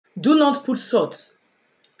Do not put salt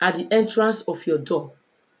at the entrance of your door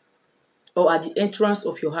or at the entrance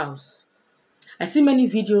of your house. I see many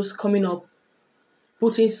videos coming up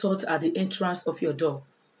putting salt at the entrance of your door.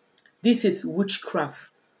 This is witchcraft.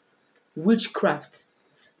 Witchcraft.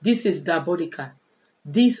 This is diabolical.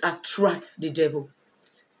 This attracts the devil.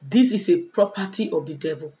 This is a property of the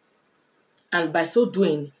devil. And by so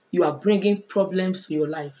doing, you are bringing problems to your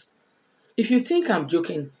life. If you think I'm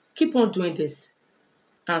joking, keep on doing this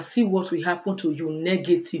and see what will happen to you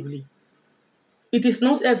negatively. It is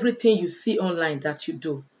not everything you see online that you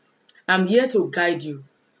do. I'm here to guide you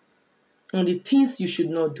on the things you should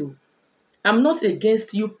not do. I'm not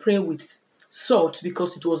against you praying with salt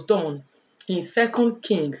because it was done in 2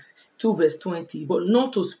 Kings 2 verse 20, but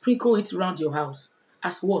not to sprinkle it around your house.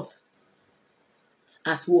 As what?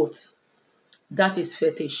 As what? That is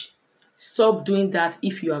fetish. Stop doing that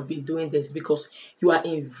if you have been doing this, because you are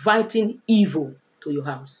inviting evil to your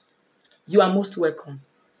house. You are most welcome.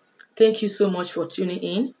 Thank you so much for tuning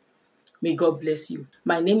in. May God bless you.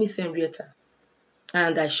 My name is Henrietta,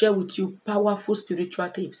 and I share with you powerful spiritual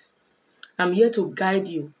tips. I'm here to guide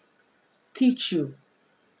you, teach you,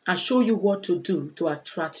 and show you what to do to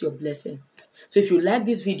attract your blessing. So if you like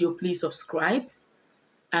this video, please subscribe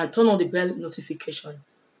and turn on the bell notification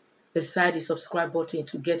beside the subscribe button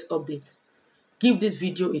to get updates. Give this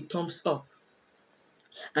video a thumbs up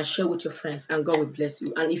and share with your friends, and God will bless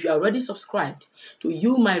you. And if you are already subscribed, to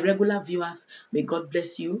you, my regular viewers, may God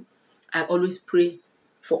bless you. I always pray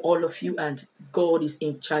for all of you, and God is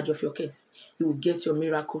in charge of your case. You will get your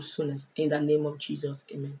miracle soonest in the name of Jesus.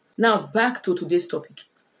 Amen. Now, back to today's topic.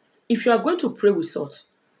 If you are going to pray with salt,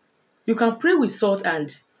 you can pray with salt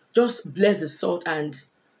and just bless the salt and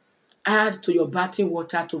add to your bathing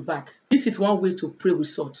water to bath. This is one way to pray with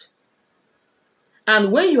salt.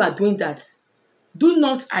 And when you are doing that, do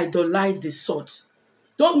not idolize the salt.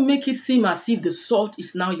 Don't make it seem as if the salt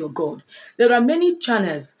is now your God. There are many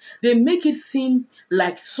channels. They make it seem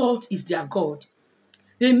like salt is their God.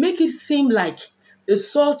 They make it seem like the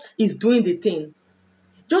salt is doing the thing.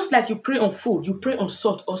 Just like you pray on food, you pray on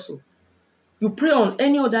salt also. You pray on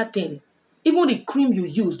any other thing. Even the cream you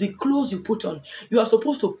use, the clothes you put on, you are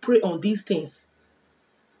supposed to pray on these things.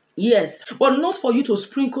 Yes, but not for you to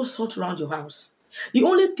sprinkle salt around your house. The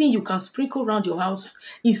only thing you can sprinkle around your house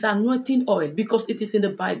is anointing oil, because it is in the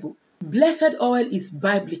Bible. Blessed oil is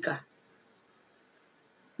biblical.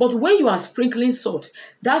 But when you are sprinkling salt,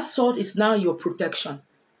 that salt is now your protection.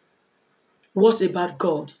 What about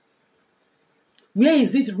God? Where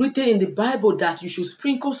is it written in the Bible that you should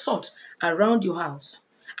sprinkle salt around your house,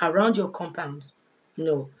 around your compound?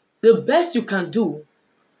 No. The best you can do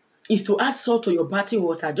is to add salt to your bathing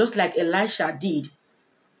water, just like Elisha did.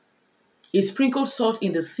 He sprinkled salt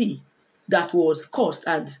in the sea that was caused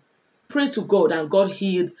and prayed to God, and God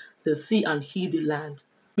healed the sea and healed the land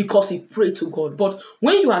because he prayed to God. But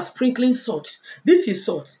when you are sprinkling salt, this is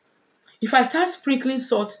salt. If I start sprinkling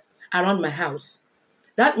salt around my house,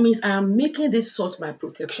 that means I am making this salt my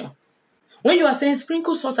protection. When you are saying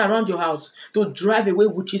sprinkle salt around your house to drive away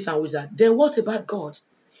witches and wizards, then what about God?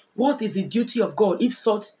 What is the duty of God if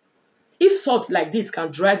salt like this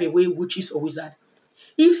can drive away witches or wizards?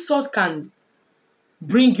 If salt can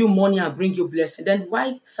bring you money and bring you blessing, then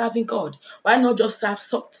why serving God? Why not just serve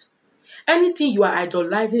salt? Anything you are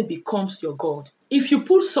idolizing becomes your God. If you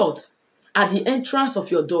put salt at the entrance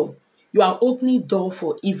of your door, you are opening door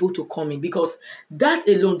for evil to come in, because that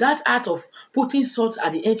alone, that act of putting salt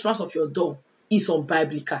at the entrance of your door is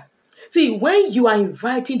unbiblical. See, when you are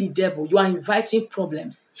inviting the devil, you are inviting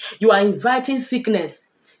problems. You are inviting sickness.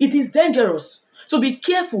 It is dangerous. So be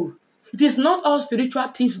careful. It is not all spiritual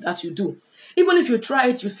tips that you do. Even if you try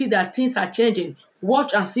it, you see that things are changing.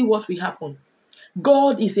 Watch and see what will happen.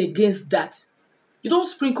 God is against that. You don't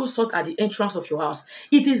sprinkle salt at the entrance of your house.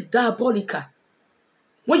 It is diabolical.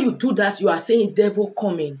 When you do that, you are saying devil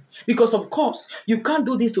come in. Because of course, you can't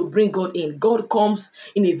do this to bring God in. God comes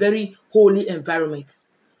in a very holy environment.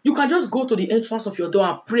 You can just go to the entrance of your door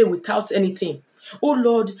and pray without anything. Oh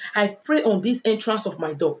Lord, I pray on this entrance of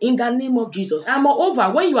my door in the name of Jesus. And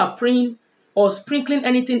moreover, when you are praying or sprinkling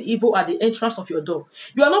anything evil at the entrance of your door,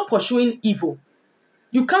 you are not pursuing evil.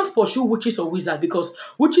 You can't pursue witches or wizards, because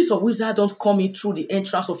witches or wizards don't come in through the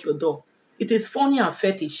entrance of your door. It is funny and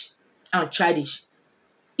fetish and childish.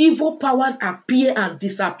 Evil powers appear and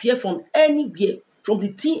disappear from anywhere, from the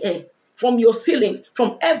thin air, from your ceiling,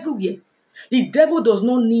 from everywhere. The devil does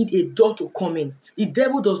not need a door to come in. The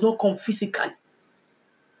devil does not come physically.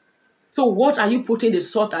 So what are you putting the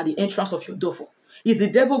salt at the entrance of your door for? Is the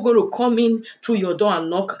devil going to come in through your door and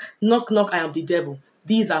knock, knock, knock, I am the devil?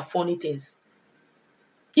 These are funny things.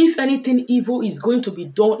 If anything evil is going to be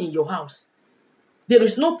done in your house, there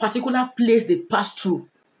is no particular place they pass through.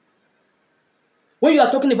 When you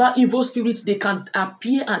are talking about evil spirits, they can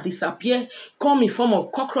appear and disappear, come in form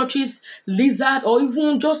of cockroaches, lizard, or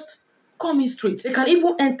even just come in straight. They can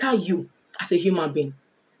even enter you as a human being.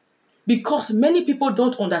 Because many people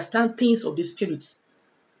don't understand things of the spirits.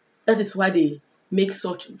 That is why they make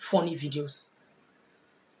such funny videos.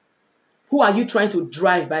 Who are you trying to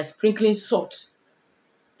drive by sprinkling salt?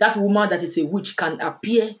 That woman that is a witch can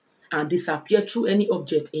appear and disappear through any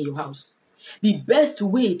object in your house. The best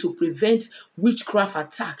way to prevent witchcraft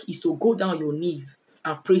attack is to go down on your knees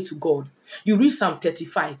and pray to God. You read Psalm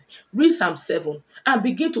 35, read Psalm 7, and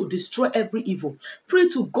begin to destroy every evil. Pray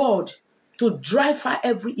to God to drive out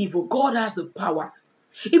every evil. God has the power,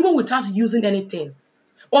 even without using anything.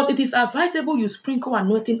 But it is advisable you sprinkle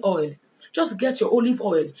anointing oil. Just get your olive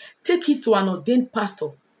oil, take it to an ordained pastor,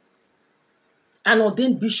 an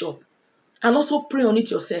ordained bishop, and also pray on it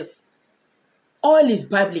yourself. Oil is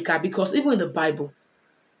biblical because even in the Bible,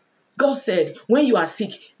 God said, when you are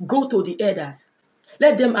sick, go to the elders.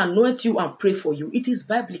 Let them anoint you and pray for you. It is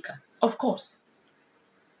biblical, of course.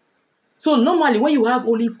 So normally when you have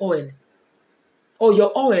olive oil or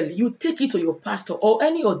your oil, you take it to your pastor or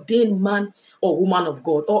any ordained man or woman of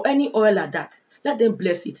God or any oil like that. Let them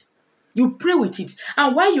bless it. You pray with it.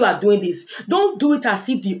 And while you are doing this, don't do it as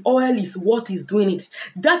if the oil is what is doing it.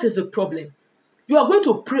 That is the problem. You are going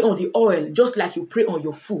to pray on the oil just like you pray on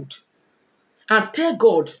your food. And tell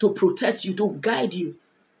God to protect you, to guide you.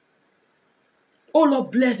 Oh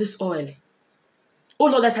Lord, bless this oil. Oh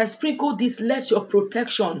Lord, as I sprinkle this, let your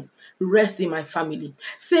protection rest in my family.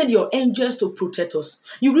 Send your angels to protect us.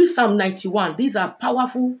 You read Psalm 91. These are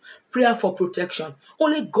powerful prayer for protection.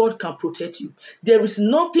 Only God can protect you. There is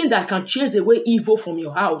nothing that can chase away evil from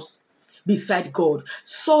your house beside God.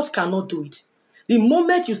 Salt cannot do it. The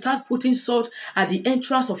moment you start putting salt at the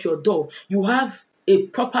entrance of your door, you have a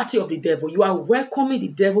property of the devil. You are welcoming the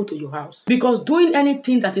devil to your house. Because doing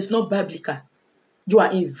anything that is not biblical, you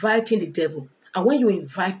are inviting the devil. And when you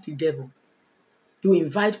invite the devil, you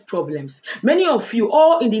invite problems. Many of you,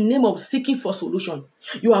 all in the name of seeking for solution,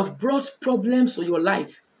 you have brought problems to your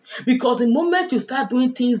life. Because the moment you start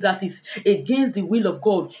doing things that is against the will of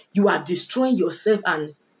God, you are destroying yourself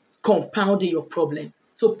and compounding your problem.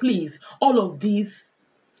 So please, all of these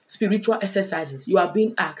spiritual exercises you are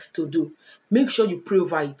being asked to do, make sure you pray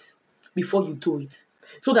over it before you do it,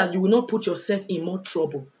 so that you will not put yourself in more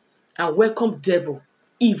trouble and welcome devil,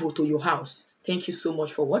 evil to your house. Thank you so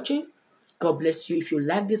much for watching. God bless you. If you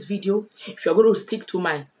like this video, if you're going to stick to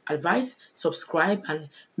my advice, subscribe and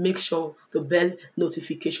make sure the bell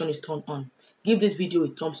notification is turned on. Give this video a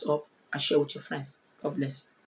thumbs up and share with your friends. God bless you.